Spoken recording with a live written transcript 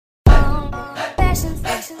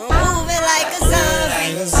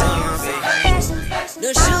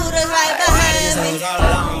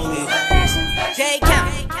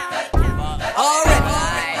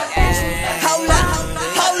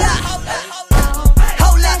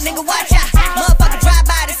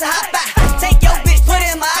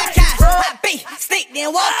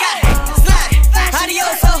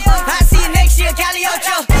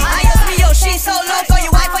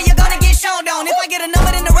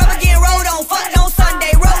rubber getting rolled on, fuck no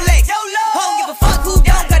Sunday, Rolex. Don't give a fuck who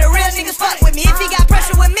don't, cause the real niggas fuck with me. If he got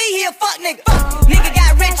pressure with me, he a fuck nigga. Nigga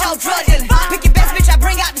got rich off drug dealing. Pick your best bitch, I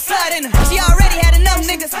bring out the slut in her. She already had enough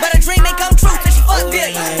niggas, but her dream ain't come true till she fuck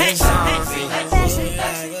billions.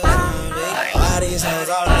 Why these hoes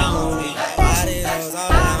all on me? Why these hoes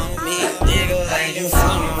all on me? Niggas acting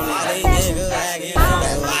funny. Why these niggas acting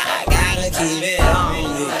funny? I gotta keep it on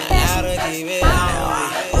me. Gotta keep it on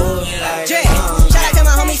me. Moving like a zombie. Shout out to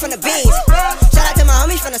my homies from the beans. Shout out to my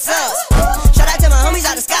homies from the subs. Shout out to my homies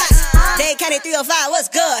out the Scots. They County 305, what's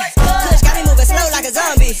good? Kush got me moving slow like a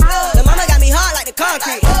zombie. The mama got me hard like the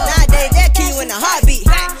concrete. Nowadays they'll kill you in the heartbeat.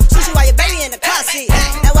 Shoot you while your baby in the car seat.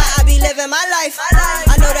 That's why I be living my life.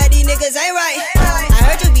 I know that these niggas ain't right. I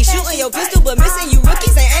heard you be shooting your pistol, but missing you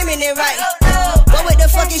rookies ain't aiming it right. What the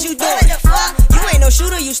fuck is you doing? You ain't no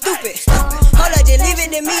shooter, you stupid. Hold up, just leave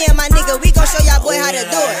it to me and my nigga. We gon' show y'all boy how to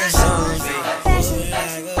do it.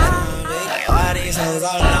 Why these hoes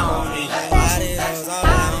all on me? Why these hoes all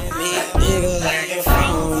on me? Niggas acting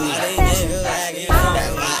funny. Why these niggas acting funny?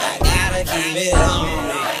 I gotta keep it on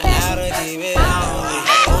me. Gotta keep it on me.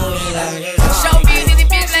 Moving like a zombie. Show me in this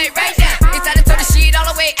bitch like right now. It's time to turn the shit all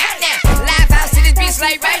the way out now. Live house in this bitch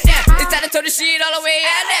like right now. It's time to turn the shit all the way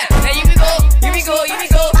out now. Now you we go, you we go, you we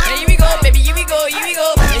go. Now you we go, baby, you we go, you we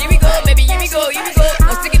go. Now you we go, baby, you we go, you we go.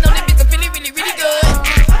 I'm sticking on this bitch, I'm feeling really, really good.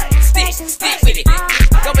 Stick with it.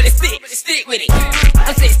 Go with it, stick with it.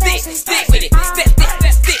 I'm saying stick with it. Stick.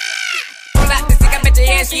 Pull out the stick, I bet your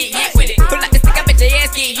ass get hit with it. Pull out the stick, I bet your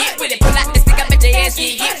ass get hit with it. Pull out the stick, I bet your ass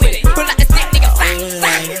get hit with it. Pull out the stick, nigga,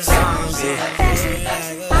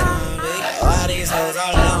 Why these hoes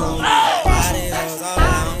all on me? Why these hoes all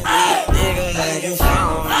on me? Niggas acting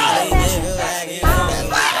funny. Why these niggas acting funny?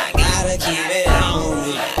 I gotta keep it on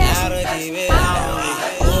me. Gotta keep it on me.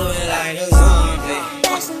 Moving like a zombie.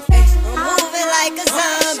 I'm moving like a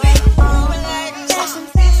zombie.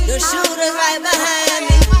 The shooters right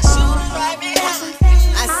behind me.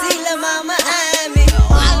 I see lil' mama eyeing me.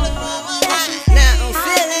 Now I'm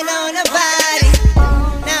feeling on her body.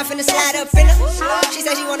 Now I'm finna slide up in her. She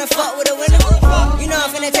said she wanna fuck with a winner. You know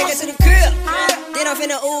I'm finna take her to the crib. Then I'm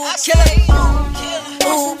finna kill her.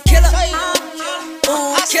 Kill her.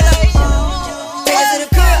 Kill her. Take her to the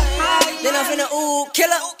crib. Then I'm finna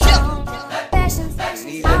kill her. I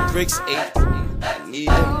need them bricks, I need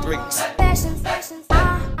them bricks.